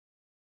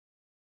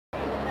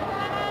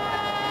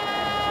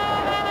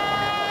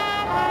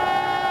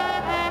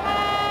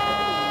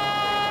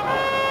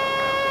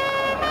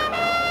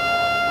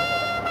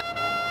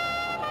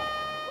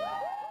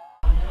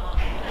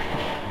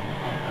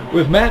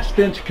with Matt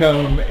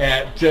Stinchcomb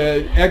at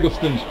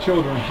Eggleston's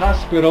Children's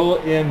Hospital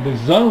in the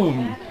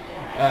zone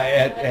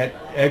at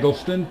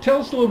Eggleston.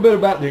 Tell us a little bit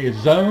about the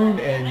zone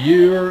and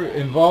your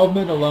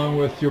involvement along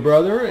with your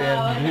brother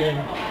and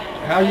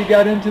how you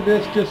got into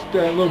this, just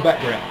a little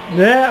background.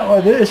 Yeah,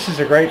 well, this is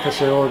a great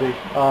facility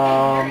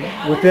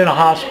within a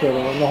hospital.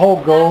 And the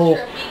whole goal,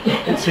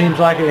 it seems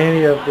like at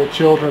any of the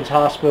children's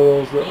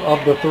hospitals,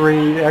 of the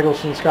three,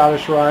 Eggleston,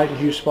 Scottish Rite, and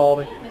Hugh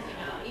Spalding,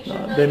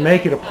 they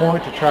make it a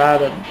point to try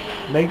to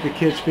make the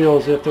kids feel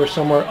as if they're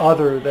somewhere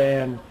other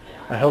than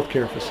a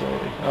healthcare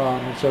facility.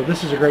 And so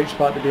this is a great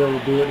spot to be able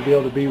to do it, to be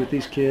able to be with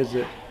these kids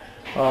that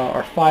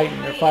are fighting.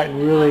 They're fighting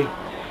really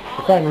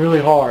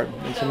hard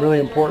in some really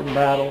important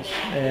battles.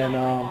 And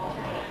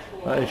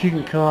if you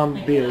can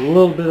come be a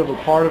little bit of a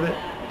part of it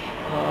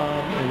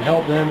and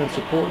help them and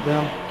support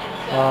them,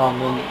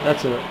 then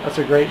that's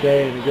a great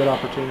day and a good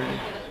opportunity.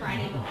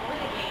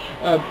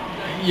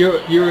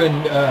 You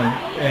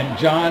and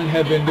John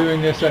have been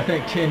doing this, I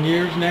think, 10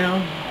 years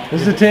now.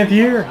 This is the 10th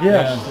year.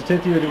 Yes, it's the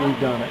 10th year that we've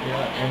done it.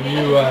 Yeah,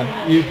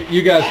 and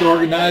you guys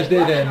organized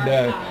it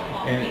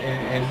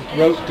and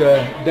wrote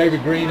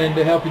David Green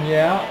into helping you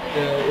out.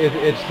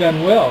 It's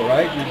done well,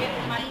 right?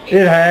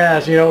 It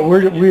has. You know,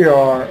 we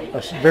are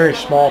a very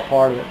small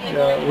part of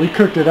it. We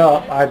cooked it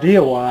up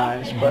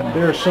idea-wise, but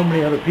there are so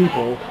many other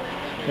people,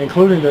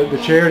 including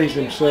the charities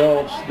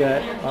themselves,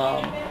 that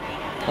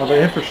are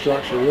the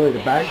infrastructure, really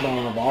the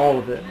backbone of all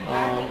of it.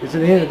 Because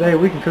at the end of the day,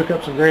 we can cook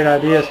up some great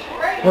ideas.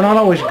 We're not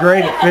always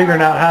great at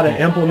figuring out how to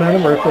implement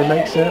them or if they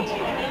make sense.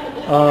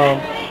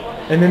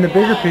 And then the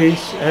bigger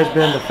piece has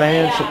been the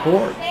fan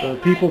support, the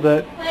people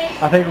that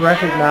I think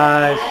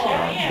recognize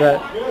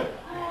that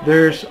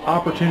there's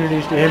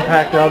opportunities to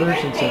impact others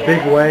in some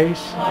big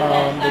ways.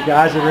 The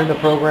guys that are in the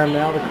program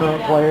now, the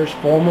current players,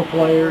 former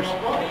players,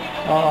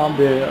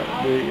 the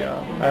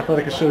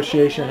Athletic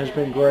Association has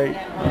been great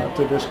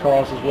to this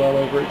cause as well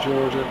over at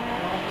Georgia.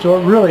 So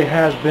it really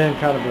has been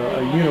kind of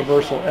a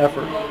universal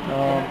effort,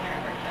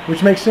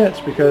 which makes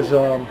sense because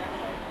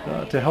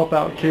to help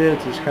out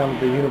kids is kind of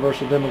the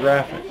universal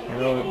demographic. You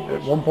know,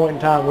 at one point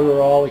in time we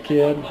were all a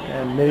kid,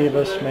 and many of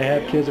us may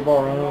have kids of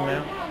our own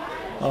now.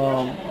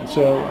 And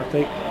so I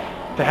think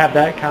to have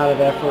that kind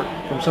of effort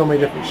from so many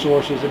different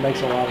sources, it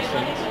makes a lot of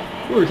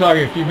sense. We were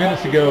talking a few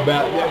minutes ago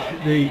about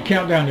the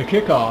countdown to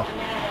kickoff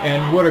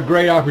and what a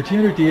great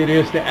opportunity it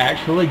is to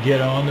actually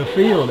get on the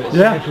field at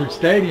Sanford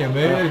Stadium.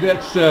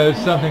 That's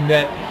something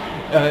that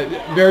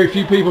very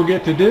few people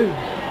get to do.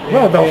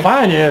 Well, they'll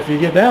find you if you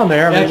get down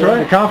there. That's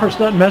right. The conference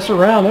doesn't mess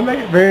around. They make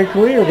it very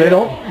clear. They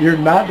don't. You're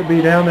not to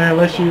be down there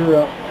unless you're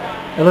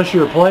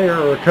a player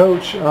or a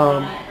coach.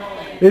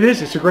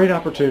 It's a great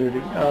opportunity,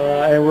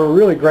 and we're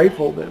really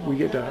grateful that we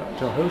get to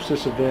host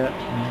this event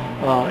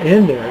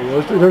in there. You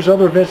know, there's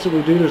other events that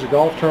we do. There's a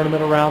golf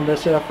tournament around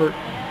this effort.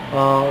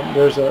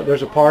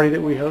 There's a party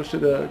that we host at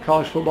the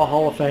College Football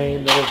Hall of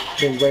Fame that have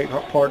been great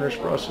partners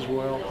for us as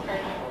well.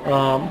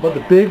 But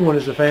the big one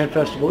is the Fan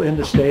Festival in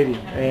the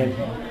stadium, and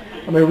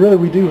I mean, really,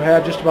 we do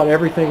have just about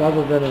everything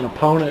other than an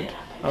opponent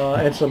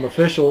and some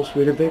officials.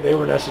 We didn't think they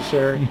were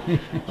necessary.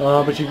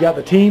 But you've got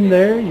the team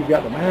there, you've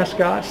got the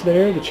mascots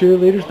there, the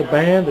cheerleaders, the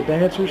band, the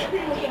dancers.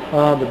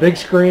 The big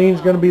screen's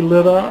going to be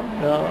lit up.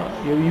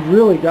 You've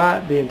really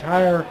got the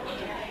entire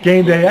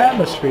game day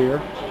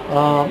atmosphere,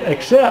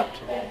 except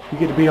you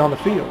get to be on the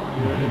field.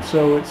 And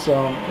so it's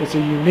a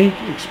unique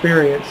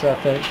experience, I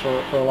think,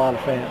 for a lot of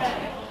fans.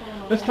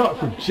 Let's talk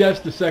for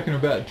just a second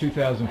about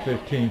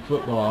 2015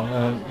 football.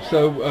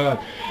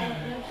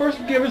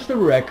 First, give us the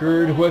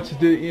record. What's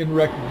the end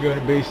record going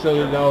to be so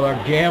that all our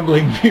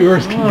gambling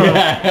viewers can...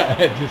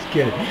 Just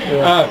kidding.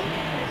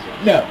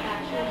 No.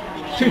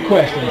 Two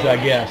questions, I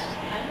guess.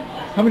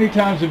 How many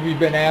times have you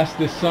been asked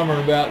this summer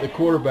about the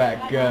quarterback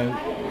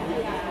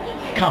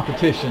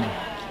competition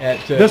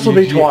at This will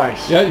be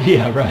twice.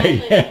 Yeah,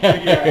 right.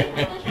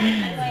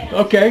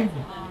 Okay.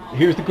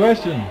 Here's the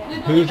question.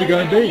 Who's it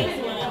going to be?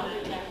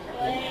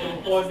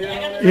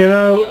 You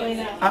know,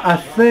 I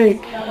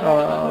think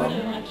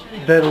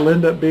that'll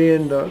end up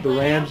being the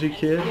Ramsey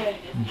kid.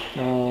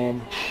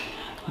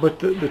 But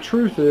the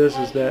truth is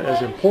that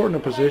as important a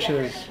position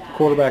as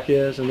quarterback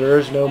is, and there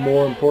is no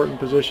more important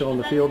position on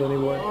the field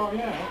anyway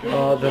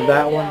than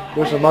that one.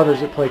 There's some others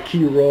that play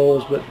key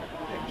roles, but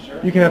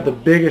you can have the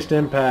biggest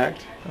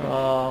impact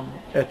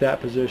at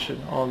that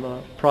position on the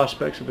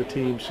prospects of a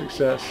team's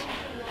success.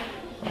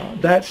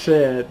 That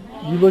said,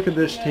 you look at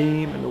this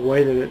team and the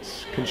way that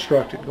it's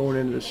constructed going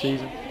into the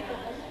season,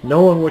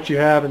 knowing what you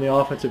have in the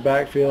offensive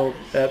backfield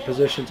at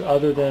positions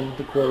other than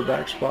the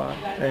quarterback spot,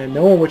 and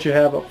knowing what you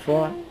have up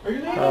front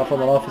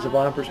from an offensive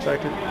line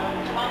perspective,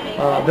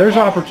 there's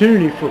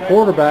opportunity for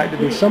quarterback to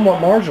be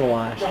somewhat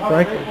marginalized,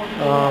 frankly.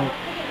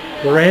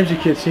 The Ramsey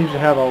kid seems to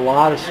have a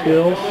lot of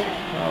skills,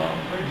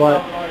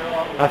 but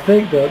I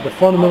think the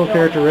fundamental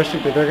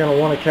characteristic that they're going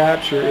to want to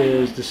capture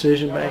is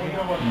decision making,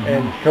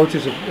 and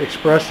coaches have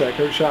expressed that.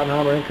 Coach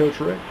Schottenheimer and Coach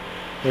Rick,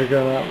 they're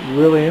going to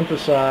really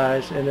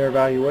emphasize in their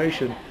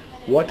evaluation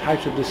what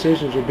types of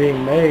decisions are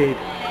being made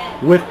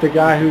with the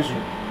guy who's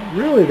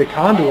really the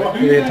conduit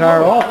for the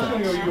entire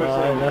offense,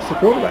 and that's the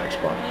quarterback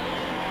spot.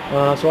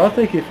 So I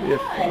think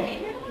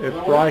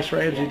if Bryce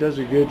Ramsey does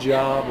a good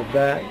job of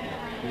that,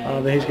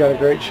 then he's got a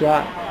great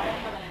shot.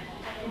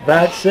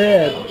 That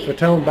said,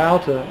 Fatone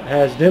Bauta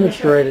has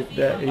demonstrated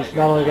that he's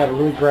not only got a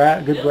really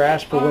good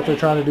grasp for what they're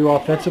trying to do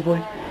offensively,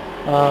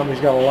 he's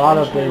got a lot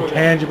of the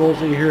intangibles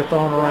that you hear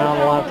thrown around.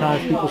 A lot of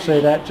times people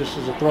say that just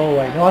as a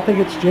throwaway. No, I think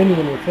it's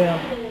genuine with him,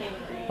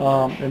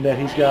 and that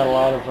he's got a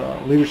lot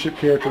of leadership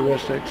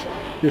characteristics,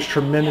 just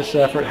tremendous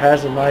effort,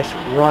 has a nice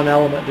run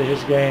element to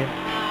his game.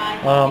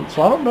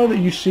 So I don't know that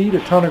you cede a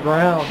ton of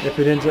ground if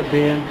it ends up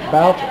being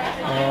Bauta.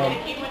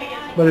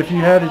 But if you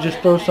had to just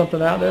throw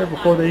something out there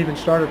before they even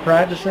started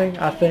practicing,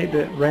 I think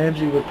that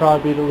Ramsey would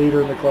probably be the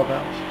leader in the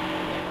clubhouse.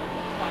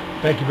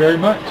 Thank you very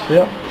much.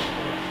 Yep.